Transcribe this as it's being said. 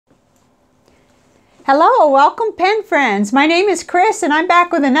Hello, welcome pen friends. My name is Chris and I'm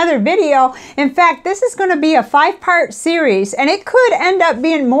back with another video. In fact, this is going to be a 5-part series and it could end up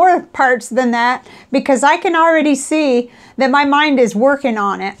being more parts than that because I can already see that my mind is working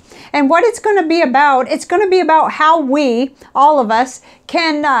on it. And what it's going to be about, it's going to be about how we, all of us,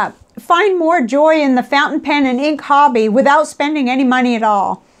 can find more joy in the fountain pen and ink hobby without spending any money at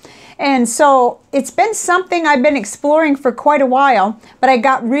all. And so it's been something I've been exploring for quite a while, but I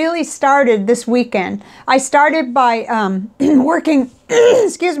got really started this weekend. I started by working,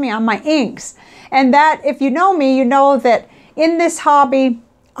 excuse me, on my inks. And that, if you know me, you know that in this hobby,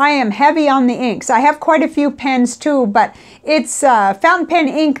 I am heavy on the inks. I have quite a few pens too, but it's fountain pen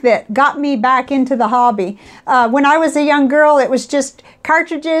ink that got me back into the hobby. When I was a young girl, it was just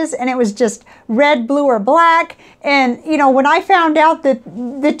cartridges and it was just red, blue, or black. And you know, when I found out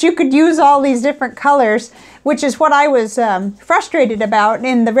that you could use all these different colors, which is what I was frustrated about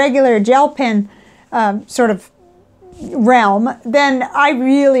in the regular gel pen sort of realm, then I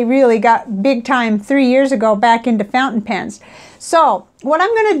really got big time 3 years ago back into fountain pens. So what I'm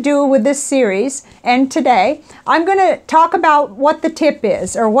going to do with this series and today, I'm going to talk about what the tip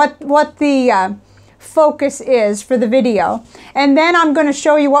is or what the focus is for the video. And then I'm going to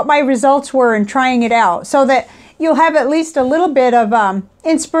show you what my results were in trying it out so that you'll have at least a little bit of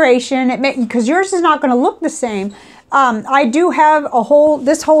inspiration, because yours is not going to look the same. I do have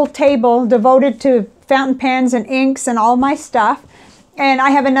this whole table devoted to fountain pens and inks and all my stuff. And I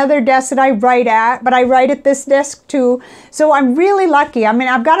have another desk that I write at, but I write at this desk too. So I'm really lucky. I mean,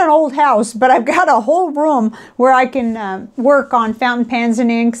 I've got an old house, but I've got a whole room where I can work on fountain pens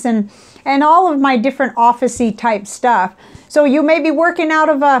and inks and all of my different office-y type stuff. So you may be working out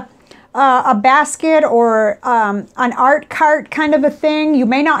of a basket or an art cart kind of a thing. You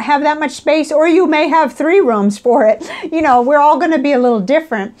may not have that much space, or you may have 3 rooms for it. You know, we're all going to be a little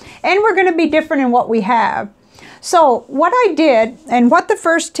different, and we're going to be different in what we have. So what I did, and what the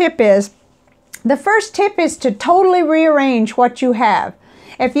first tip is to totally rearrange what you have.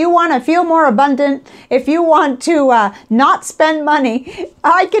 If you want to feel more abundant, if you want to not spend money,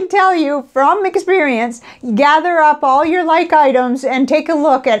 I can tell you from experience, gather up all your like items and take a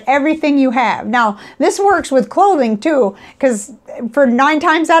look at everything you have. Now, this works with clothing too, because for 9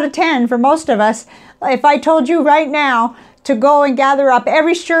 times out of 10, for most of us, if I told you right now to go and gather up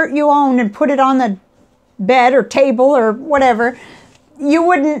every shirt you own and put it on the bed or table or whatever, you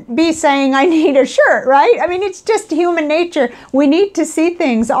wouldn't be saying, I need a shirt, right? I mean, it's just human nature. We need to see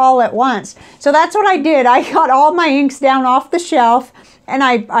things all at once. So that's what I did. I got all my inks down off the shelf and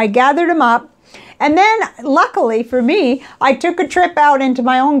I gathered them up. And then, luckily for me, I took a trip out into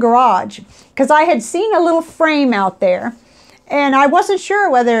my own garage because I had seen a little frame out there. And I wasn't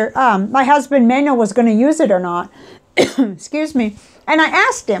sure whether my husband Manuel was going to use it or not. Excuse me. And I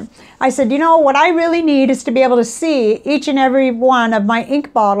asked him, I said, you know, what I really need is to be able to see each and every one of my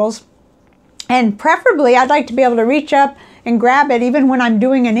ink bottles. And preferably, I'd like to be able to reach up and grab it even when I'm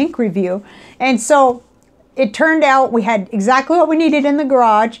doing an ink review. And so it turned out we had exactly what we needed in the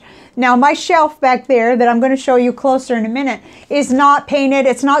garage. Now, my shelf back there that I'm going to show you closer in a minute is not painted.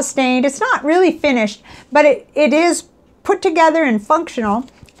 It's not stained. It's not really finished, but it is put together and functional.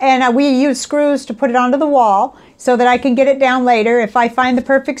 And we use screws to put it onto the wall so that I can get it down later if I find the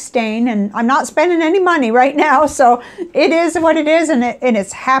perfect stain. And I'm not spending any money right now, so it is what it is, and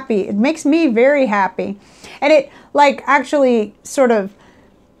it's happy. It makes me very happy. And it, like, actually sort of,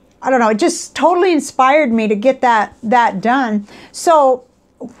 I don't know, it just totally inspired me to get that done. So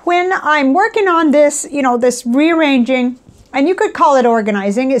when I'm working on this, you know, this rearranging, and you could call it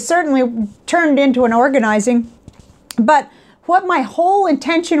organizing, it certainly turned into an organizing, but what my whole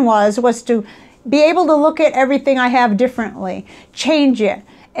intention was to be able to look at everything I have differently, change it,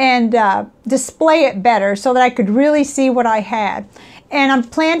 and display it better so that I could really see what I had. And I'm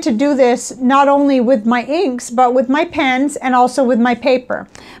planning to do this not only with my inks, but with my pens and also with my paper.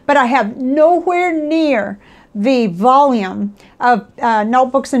 But I have nowhere near the volume of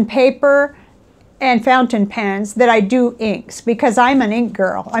notebooks and paper and fountain pens that I do inks, because I'm an ink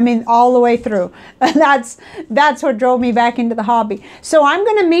girl. I mean, all the way through. And that's what drove me back into the hobby. So I'm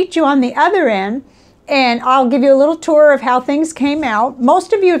going to meet you on the other end, and I'll give you a little tour of how things came out.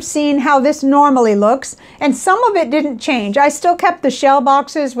 Most of you have seen how this normally looks, and some of it didn't change. I still kept the shell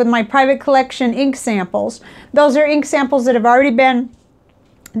boxes with my private collection ink samples. Those are ink samples that have already been,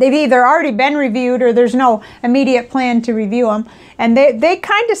 they've either already been reviewed or there's no immediate plan to review them. And they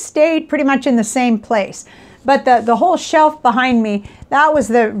kind of stayed pretty much in the same place. But the whole shelf behind me, that was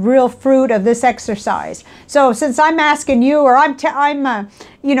the real fruit of this exercise. So since I'm asking you, or I'm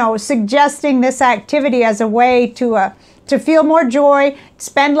you know, suggesting this activity as a way to to feel more joy,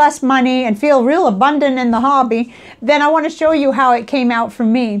 spend less money, and feel real abundant in the hobby, then I want to show you how it came out for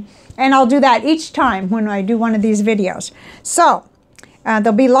me. And I'll do that each time when I do one of these videos. So,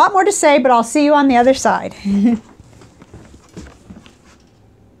 there'll be a lot more to say, but I'll see you on the other side.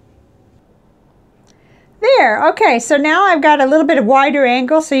 There, okay, so now I've got a little bit of wider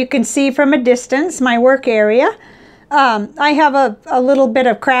angle so you can see from a distance my work area. I have a little bit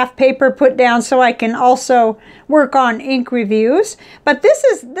of craft paper put down so I can also work on ink reviews. But this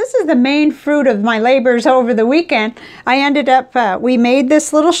is the main fruit of my labors over the weekend. I ended up, we made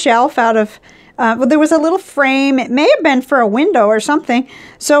this little shelf out of, well, there was a little frame. It may have been for a window or something.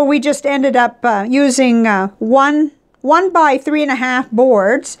 So we just ended up using 1 by 3.5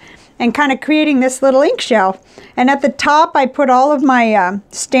 boards and kind of creating this little ink shelf. And at the top, I put all of my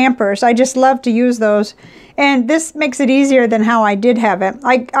stampers. I just love to use those. And this makes it easier than how I did have it.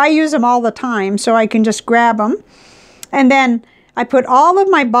 I use them all the time, so I can just grab them. And then I put all of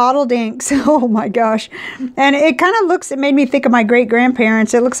my bottled inks. Oh my gosh. And it kind of looks, it made me think of my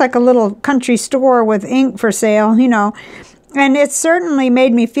great-grandparents. It looks like a little country store with ink for sale, you know. And it certainly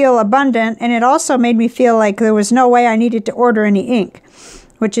made me feel abundant. And it also made me feel like there was no way I needed to order any ink,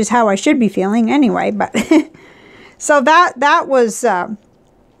 which is how I should be feeling anyway. But so that was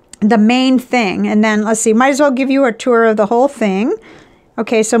the main thing. And then let's see, might as well give you a tour of the whole thing.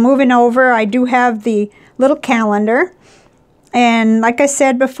 Okay, so moving over, I do have the little calendar. And like I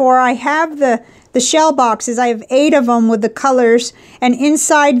said before, I have the shell boxes. I have 8 of them with the colors. And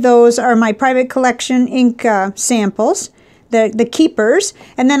inside those are my private collection ink samples, the keepers.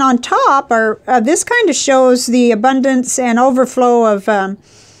 And then on top are, this kind of shows the abundance and overflow of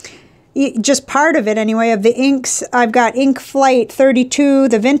just part of it anyway, of the inks. I've got Ink Flight 32,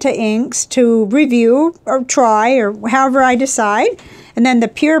 the Vinta inks to review or try or however I decide. And then the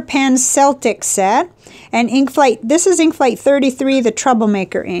Pure Pen Celtic set. And Ink Flight, this is Ink Flight 33, the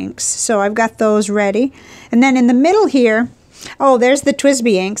Troublemaker inks. So I've got those ready. And then in the middle here, oh, there's the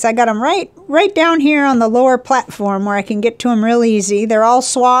TWSBI inks. I got them right down here on the lower platform where I can get to them real easy. They're all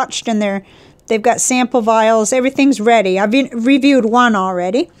swatched and they've got sample vials. Everything's ready. I've reviewed one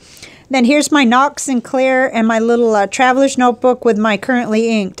already. Then here's my Knox Sinclair and my little traveler's notebook with my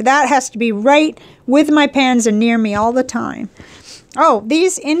currently inked. That has to be right with my pens and near me all the time. Oh,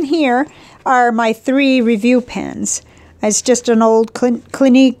 these in here are my 3 review pens. It's just an old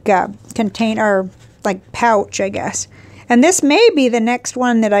Clinique container, like pouch, I guess. And this may be the next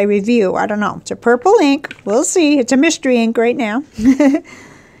one that I review. I don't know. It's a purple ink. We'll see. It's a mystery ink right now.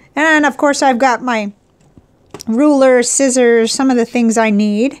 And of course, I've got my ruler, scissors, some of the things I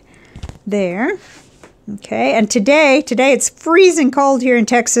need. There. Okay, and today it's freezing cold here in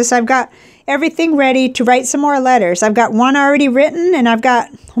Texas. I've got everything ready to write some more letters. I've got 1 already written, and I've got,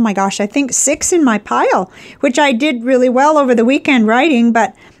 oh my gosh, I think 6 in my pile, which I did really well over the weekend writing,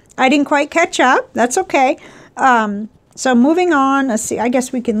 but I didn't quite catch up. That's okay. So moving on, let's see, I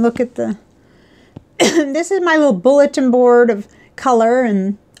guess we can look at the, this is my little bulletin board of color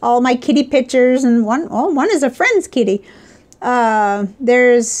and all my kitty pictures, and one is a friend's kitty.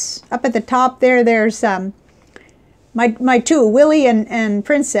 There's up at the top there's my 2, Willie and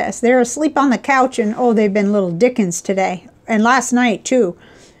Princess. They're asleep on the couch, and oh, they've been little dickens today and last night too,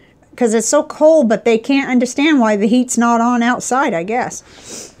 because it's so cold, but they can't understand why the heat's not on outside, I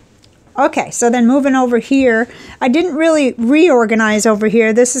guess. Okay, so then moving over here, I didn't really reorganize over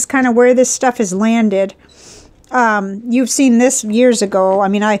here. This is kind of where this stuff has landed. You've seen this years ago. I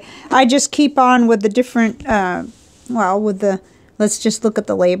mean, I just keep on with the different well, with the, let's just look at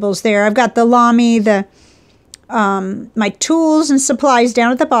the labels there. I've got the Lamy, my tools and supplies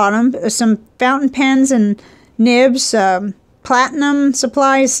down at the bottom, some fountain pens and nibs, platinum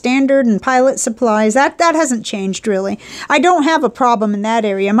supplies, standard and pilot supplies. That hasn't changed really. I don't have a problem in that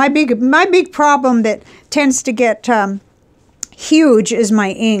area. My big problem that tends to get huge is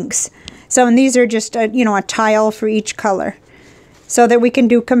my inks. So, and these are just you know, a tile for each color, so that we can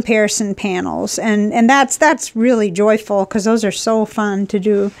do comparison panels. And that's really joyful, because those are so fun to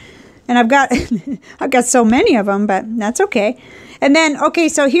do. And I've got so many of them, but that's okay. And then, okay,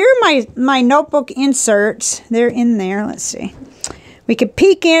 so here are my notebook inserts. They're in there. Let's see. We could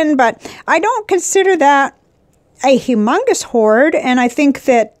peek in, but I don't consider that a humongous hoard, and I think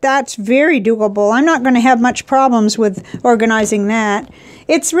that that's very doable. I'm not going to have much problems with organizing that.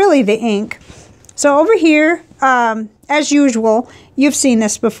 It's really the ink. So over here, as usual, you've seen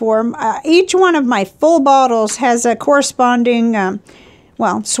this before. Each one of my full bottles has a corresponding,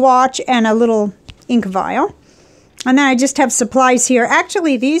 well, swatch and a little ink vial. And then I just have supplies here.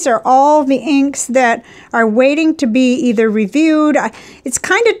 Actually, these are all the inks that are waiting to be either reviewed. It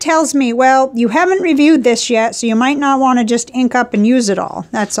kind of tells me, well, you haven't reviewed this yet, so you might not want to just ink up and use it all.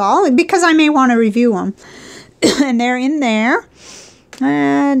 That's all, because I may want to review them. And they're in there.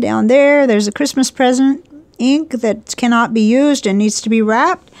 And down there, there's a Christmas present ink that cannot be used and needs to be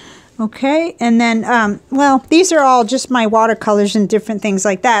wrapped. Okay, and then, well, these are all just my watercolors and different things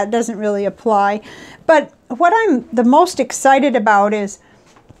like that. It doesn't really apply. But what I'm the most excited about is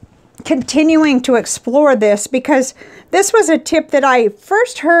continuing to explore this, because this was a tip that I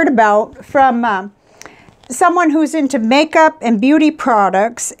first heard about from someone who's into makeup and beauty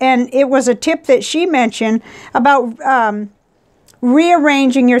products, and it was a tip that she mentioned about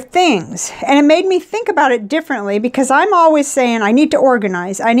rearranging your things. And it made me think about it differently, because I'm always saying I need to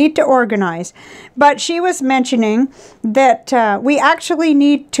organize, I need to organize. But she was mentioning that we actually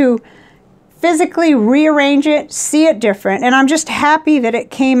need to physically rearrange it, see it different. And I'm just happy that it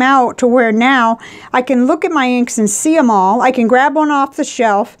came out to where now I can look at my inks and see them all. I can grab one off the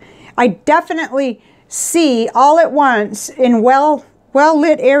shelf. I definitely see all at once in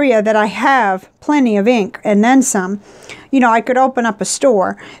well-lit area that I have plenty of ink and then some. You know, I could open up a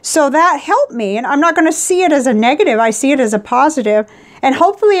store. So that helped me, and I'm not going to see it as a negative. I see it as a positive, and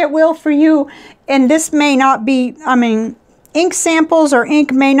hopefully it will for you. And this may not be, I mean, ink samples or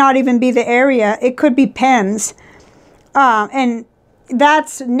ink may not even be the area. It could be pens. And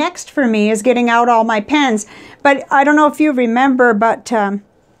that's next for me, is getting out all my pens. But I don't know if you remember, but I'm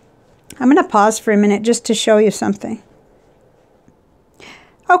going to pause for a minute just to show you something.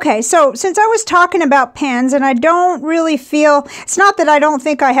 Okay, so since I was talking about pens, and I don't really feel, it's not that I don't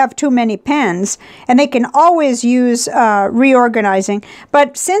think I have too many pens, and they can always use reorganizing,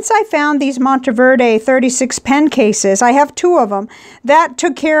 but since I found these Monteverde 36 pen cases, I have 2 of them, that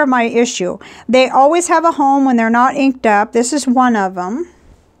took care of my issue. They always have a home when they're not inked up. This is one of them.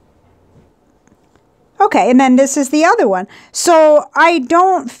 Okay, and then this is the other one. So I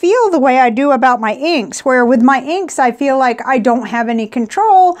don't feel the way I do about my inks, where with my inks, I feel like I don't have any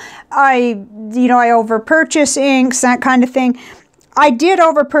control. I over-purchase inks, that kind of thing. I did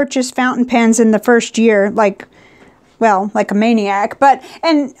over-purchase fountain pens in the first year, like a maniac.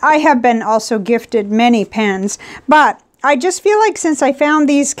 And I have been also gifted many pens. But I just feel like since I found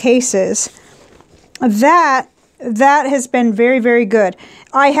these cases, that has been very, very good.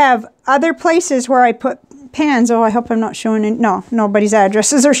 I have other places where I put pens. Oh, I hope I'm not showing it. No, nobody's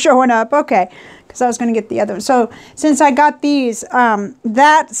addresses are showing up. Okay, because I was going to get the other one. So since I got these,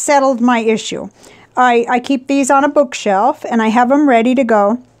 that settled my issue. I keep these on a bookshelf, and I have them ready to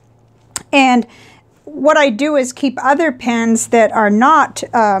go. And what I do is keep other pens that are not...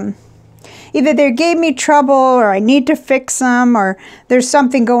 either they gave me trouble, or I need to fix them, or there's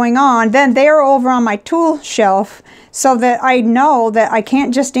something going on, then they're over on my tool shelf, so that I know that I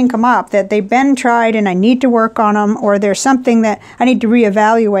can't just ink them up, that they've been tried and I need to work on them, or there's something that I need to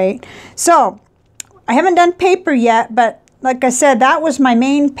reevaluate. So I haven't done paper yet, but like I said, that was my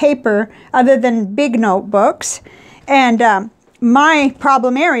main paper other than big notebooks. And my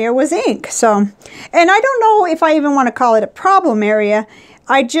problem area was ink. So, and I don't know if I even want to call it a problem area.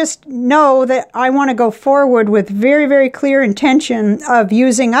 I just know that I want to go forward with very, very clear intention of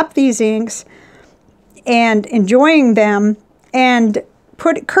using up these inks and enjoying them, and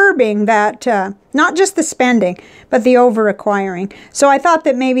curbing that, not just the spending, but the over-acquiring. So I thought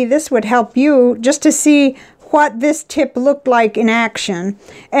that maybe this would help you just to see what this tip looked like in action.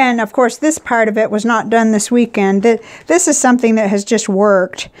 And of course, this part of it was not done this weekend. This is something that has just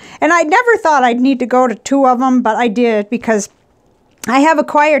worked. And I never thought I'd need to go to 2 of them, but I did, because I have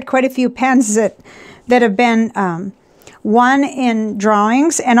acquired quite a few pens that have been one in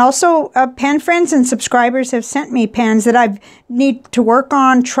drawings, and also pen friends and subscribers have sent me pens that I need to work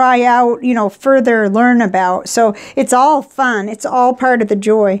on, try out, further learn about. So it's all fun. It's all part of the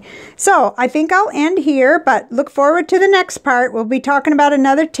joy. So I think I'll end here, but look forward to the next part. We'll be talking about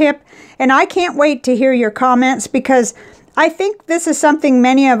another tip, and I can't wait to hear your comments, because I think this is something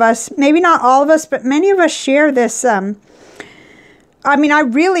many of us, maybe not all of us, but many of us share this. I mean, I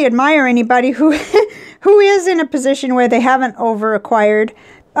really admire anybody who who is in a position where they haven't over-acquired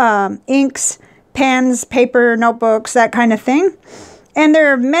inks, pens, paper, notebooks, that kind of thing. And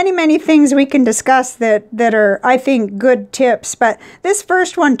there are many, many things we can discuss that are, I think, good tips. But this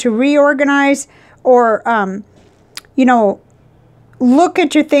first one, to reorganize or, look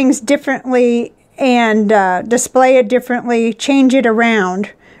at your things differently and display it differently, change it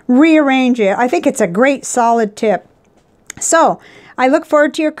around, rearrange it. I think it's a great, solid tip. So I look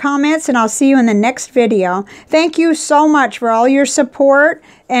forward to your comments, and I'll see you in the next video. Thank you so much for all your support,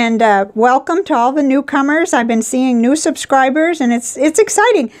 and welcome to all the newcomers. I've been seeing new subscribers, and it's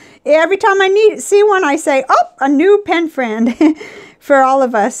exciting. Every time I see one, I say, oh, a new pen friend for all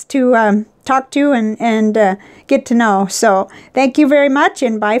of us to talk to and get to know. So thank you very much,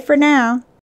 and bye for now.